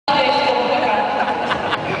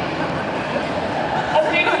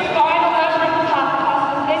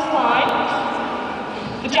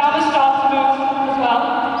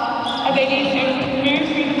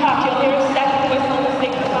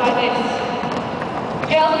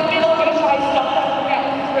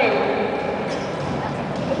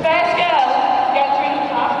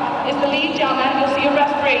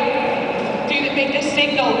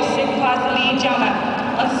Vaseline Jana.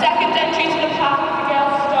 On second entry to the park